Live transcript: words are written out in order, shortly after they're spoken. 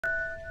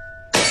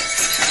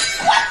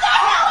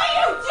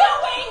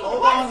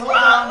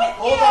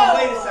Hold on,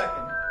 wait a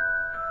second.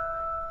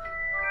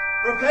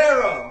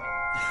 Reparo.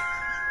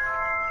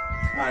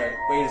 Alright,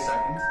 wait a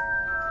second.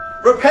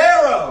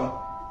 Reparo!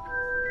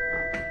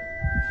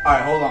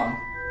 Alright, hold on.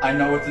 I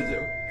know what to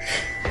do.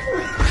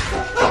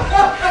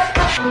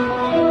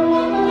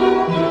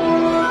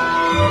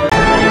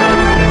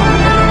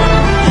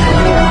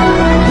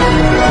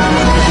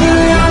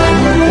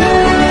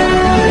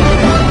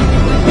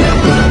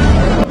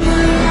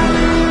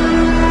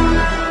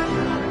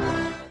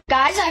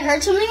 Guys, I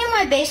heard something in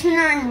my basement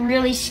and I'm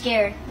really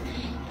scared.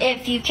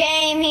 If you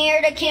came here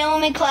to kill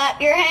me,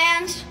 clap your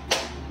hands.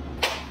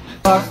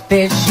 Fuck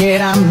this shit,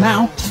 I'm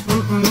out.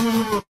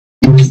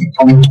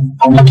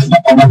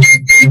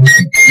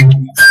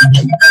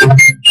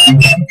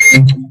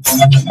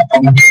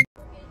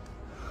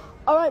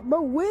 Alright,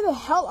 bro, where the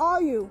hell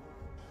are you?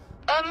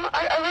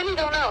 I really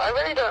don't know. I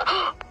really don't.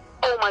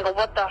 Oh my god,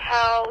 what the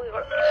hell?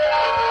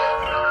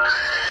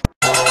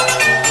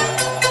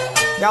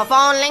 Your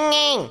phone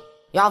ringing.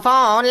 Your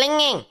phone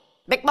ringing.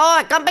 Big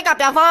boy, come pick up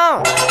your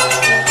phone.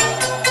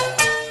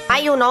 Why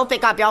you no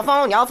pick up your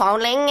phone? Your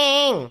phone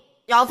ringing.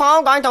 Your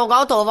phone going to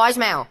go to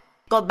voicemail.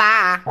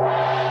 Goodbye.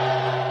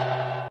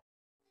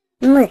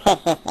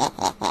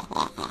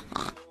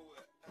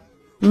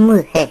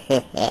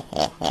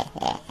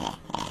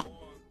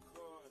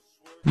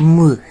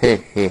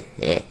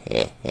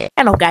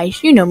 Hello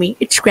guys, you know me,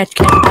 it's Scratch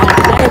Cat.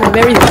 I am a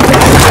very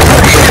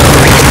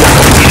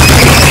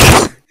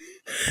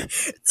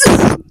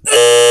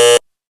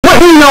What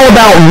do you know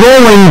about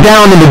rolling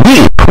down in the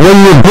deep? When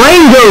your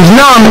brain goes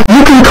numb,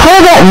 you can call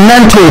that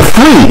mental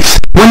freeze.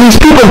 When these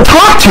people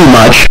talk too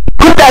much,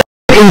 put that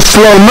in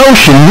slow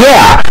motion.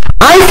 Yeah,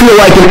 I feel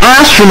like an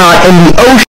astronaut in the ocean.